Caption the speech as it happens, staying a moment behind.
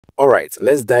Alright,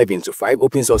 let's dive into 5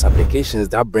 open source applications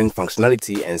that bring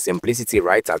functionality and simplicity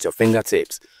right at your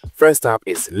fingertips. First up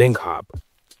is Linkhub,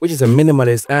 which is a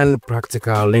minimalist and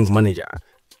practical link manager.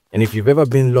 And if you've ever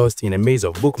been lost in a maze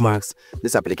of bookmarks,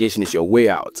 this application is your way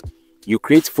out. You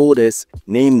create folders,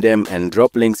 name them, and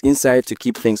drop links inside to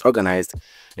keep things organized.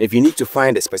 If you need to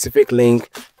find a specific link,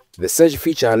 the search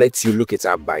feature lets you look it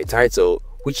up by title,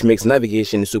 which makes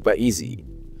navigation super easy.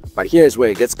 But here's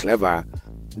where it gets clever.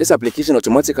 This application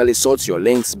automatically sorts your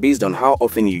links based on how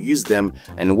often you use them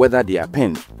and whether they are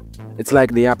pinned. It's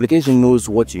like the application knows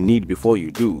what you need before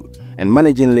you do, and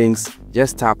managing links,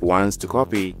 just tap once to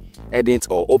copy, edit,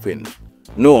 or open.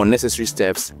 No unnecessary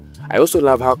steps. I also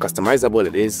love how customizable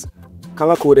it is.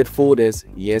 Color-coded folders,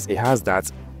 yes, it has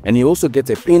that. And you also get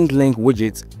a pinned link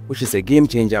widget, which is a game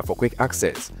changer for quick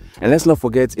access. And let's not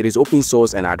forget, it is open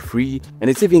source and ad-free, and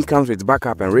it even comes with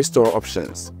backup and restore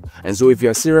options. And so if you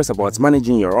are serious about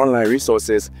managing your online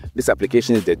resources, this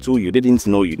application is the tool you didn't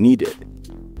know you needed.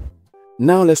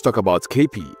 Now let's talk about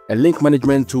Clippy, a link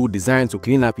management tool designed to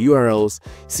clean up URLs.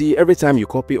 See, every time you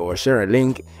copy or share a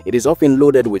link, it is often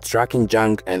loaded with tracking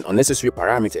junk and unnecessary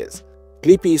parameters.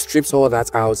 Clippy strips all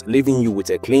that out, leaving you with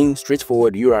a clean,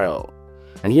 straightforward URL.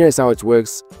 And here's how it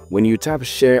works. When you tap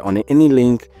share on any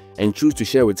link and choose to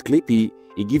share with Clippy,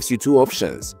 it gives you 2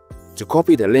 options: to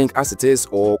copy the link as it is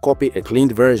or copy a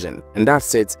cleaned version. And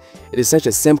that's it. It is such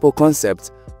a simple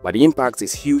concept, but the impact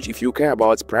is huge if you care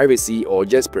about privacy or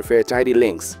just prefer tidy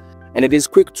links. And it is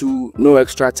quick too, no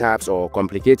extra tabs or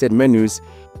complicated menus.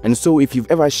 And so if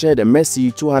you've ever shared a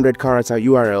messy 200-character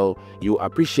URL, you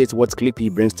appreciate what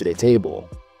Clippy brings to the table.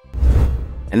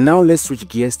 And now let's switch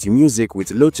gears to music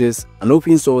with Lotus, an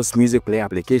open source music player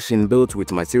application built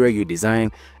with material you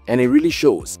design, and it really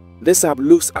shows. This app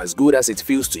looks as good as it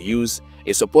feels to use.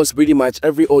 It supports pretty much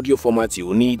every audio format you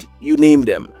will need, you name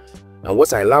them. And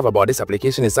what I love about this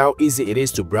application is how easy it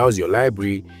is to browse your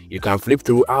library. You can flip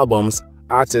through albums,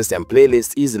 artists, and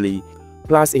playlists easily.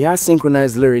 Plus, it has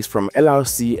synchronized lyrics from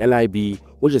LRC-LIB,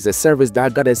 which is a service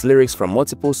that gathers lyrics from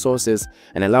multiple sources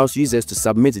and allows users to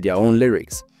submit their own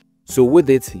lyrics. So with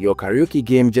it, your karaoke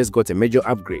game just got a major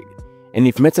upgrade. And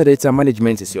if metadata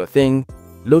management is your thing,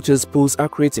 Lotus pulls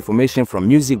accurate information from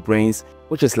Music Brains,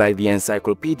 which is like the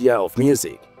encyclopedia of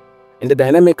music. And the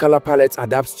dynamic color palette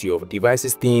adapts to your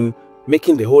device's theme,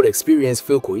 making the whole experience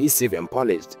feel cohesive and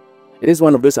polished. It is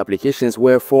one of those applications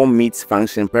where form meets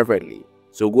function perfectly,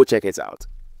 so go check it out.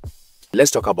 Let's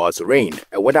talk about Rain,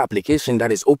 a weather application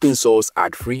that is open source,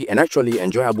 ad-free, and actually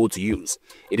enjoyable to use.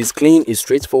 It is clean, is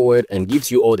straightforward, and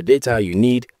gives you all the data you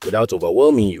need without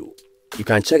overwhelming you. You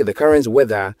can check the current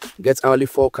weather, get hourly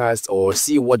forecasts, or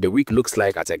see what the week looks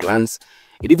like at a glance.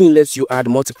 It even lets you add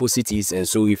multiple cities, and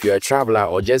so if you're a traveler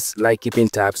or just like keeping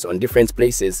tabs on different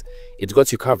places, it's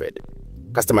got you covered.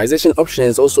 Customization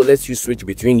options also lets you switch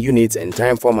between units and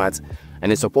time formats,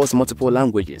 and it supports multiple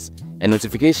languages. And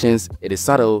notifications, it is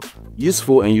subtle,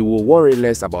 useful, and you will worry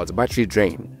less about battery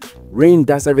drain. Rain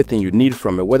does everything you need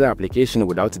from a weather application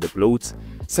without the bloat.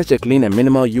 Such a clean and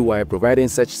minimal UI providing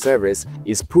such service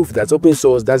is proof that open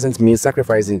source doesn't mean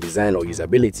sacrificing design or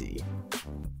usability.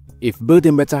 If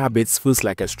building better habits feels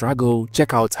like a struggle,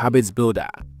 check out Habits Builder.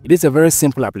 It is a very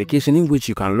simple application in which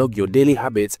you can log your daily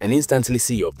habits and instantly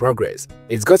see your progress.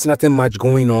 It's got nothing much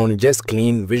going on, just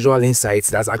clean, visual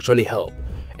insights that actually help.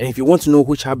 And if you want to know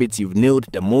which habits you've nailed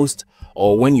the most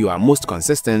or when you are most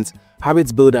consistent,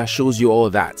 Habits Builder shows you all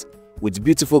that, with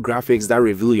beautiful graphics that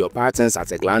reveal your patterns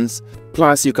at a glance.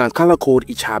 Plus, you can color code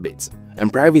each habit.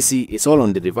 And privacy is all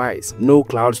on the device. No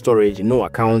cloud storage, no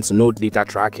accounts, no data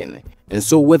tracking. And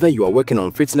so whether you are working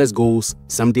on fitness goals,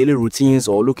 some daily routines,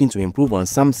 or looking to improve on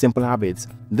some simple habits,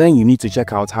 then you need to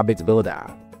check out Habit Builder.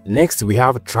 Next, we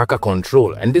have Tracker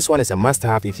Control, and this one is a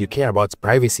must-have if you care about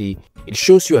privacy. It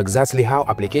shows you exactly how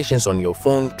applications on your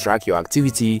phone track your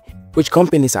activity, which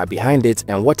companies are behind it,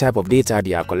 and what type of data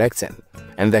they are collecting.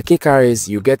 And the kicker is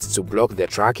you get to block the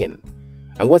tracking.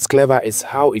 And what's clever is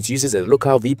how it uses a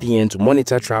local VPN to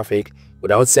monitor traffic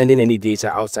without sending any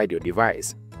data outside your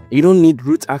device. You don't need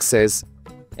root access,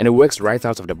 and it works right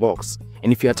out of the box.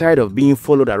 And if you're tired of being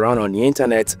followed around on the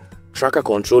internet, Tracker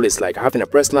Control is like having a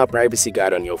personal privacy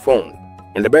guide on your phone.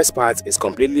 And the best part is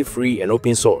completely free and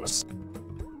open source.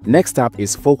 Next up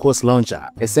is Focus Launcher,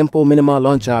 a simple minimal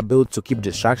launcher built to keep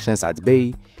distractions at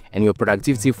bay and your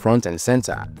productivity front and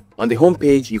center. On the home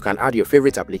page, you can add your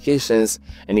favorite applications,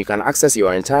 and you can access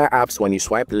your entire apps when you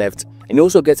swipe left, and you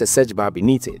also get a search bar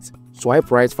beneath it.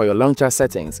 Swipe right for your launcher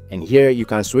settings, and here you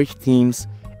can switch themes,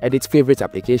 edit favorite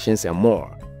applications, and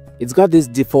more. It's got this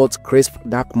default crisp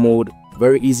dark mode,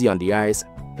 very easy on the eyes,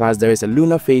 plus there is a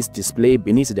lunar face display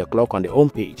beneath the clock on the home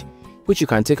page. which you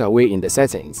can take away in the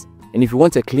settings. And if you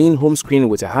want a clean home screen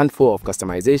with a handful of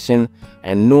customization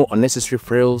and no unnecessary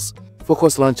frills,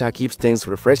 Focus Launcher keeps things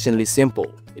refreshingly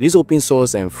simple. It is open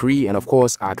source and free, and of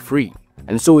course ad-free.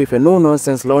 And so if a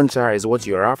no-nonsense launcher is what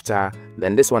you're after,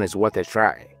 then this one is worth a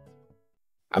try.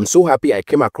 I'm so happy I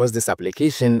came across this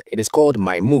application. It is called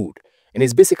MyMood, and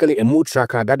it's basically a mood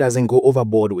tracker that doesn't go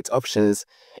overboard with options.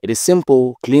 It is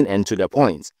simple, clean, and to the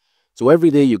point. So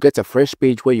every day you get a fresh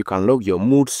page where you can log your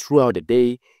moods throughout the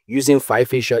day using 5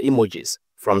 facial emojis,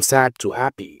 from sad to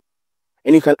happy.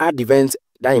 And you can add events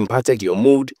that impacted your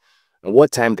mood and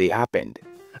what time they happened.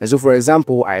 And so for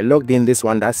example, I logged in this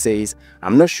one that says,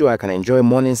 I'm not sure I can enjoy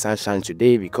morning sunshine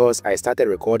today because I started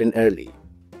recording early.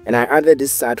 And I added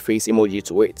this sad face emoji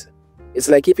to it. It's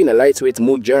like keeping a lightweight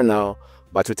mood journal,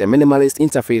 but with a minimalist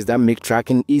interface that makes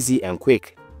tracking easy and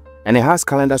quick. And it has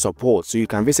calendar support, so you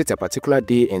can visit a particular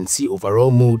day and see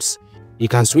overall moods. You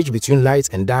can switch between light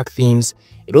and dark themes.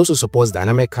 It also supports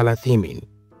dynamic color theming.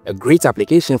 A great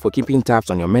application for keeping tabs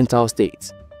on your mental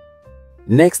state.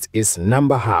 Next is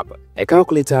Numberhub, a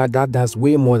calculator that does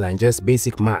way more than just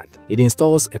basic math. It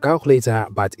installs a calculator,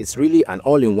 but it's really an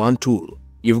all-in-one tool.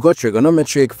 You've got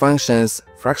trigonometric functions,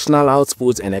 fractional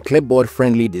outputs, and a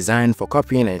clipboard-friendly design for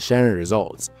copying and sharing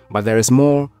results. But there is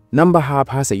more. Numberhub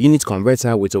has a unit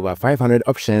converter with over 500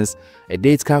 options, a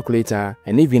date calculator,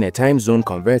 and even a time zone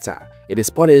converter. It is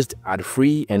polished,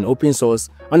 ad-free, and open source.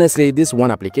 Honestly, this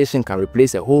one application can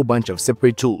replace a whole bunch of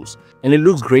separate tools, and it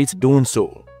looks great doing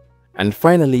so. And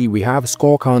finally, we have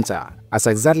Score Counter. As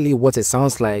exactly what it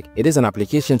sounds like, it is an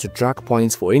application to track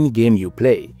points for any game you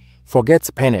play. Forget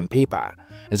pen and paper.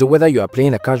 And so whether you are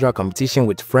playing a casual competition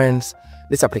with friends,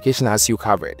 this application has you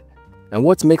covered. And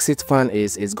what makes it fun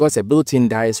is it's got a built-in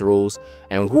dice rolls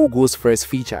and who goes first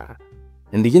feature.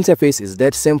 And the interface is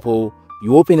dead simple.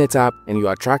 You open it up and you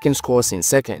are tracking scores in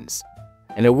seconds.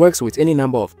 And it works with any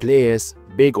number of players,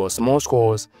 big or small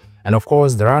scores. And of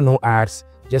course, there are no ads,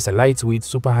 just a lightweight,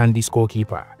 super handy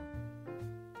scorekeeper.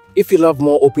 If you love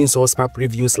more open source app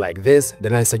reviews like this,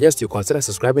 then I suggest you consider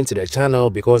subscribing to the channel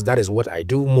because that is what I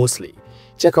do mostly.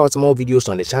 Check out more videos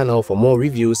on the channel for more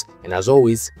reviews, and as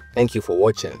always, thank you for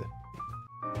watching.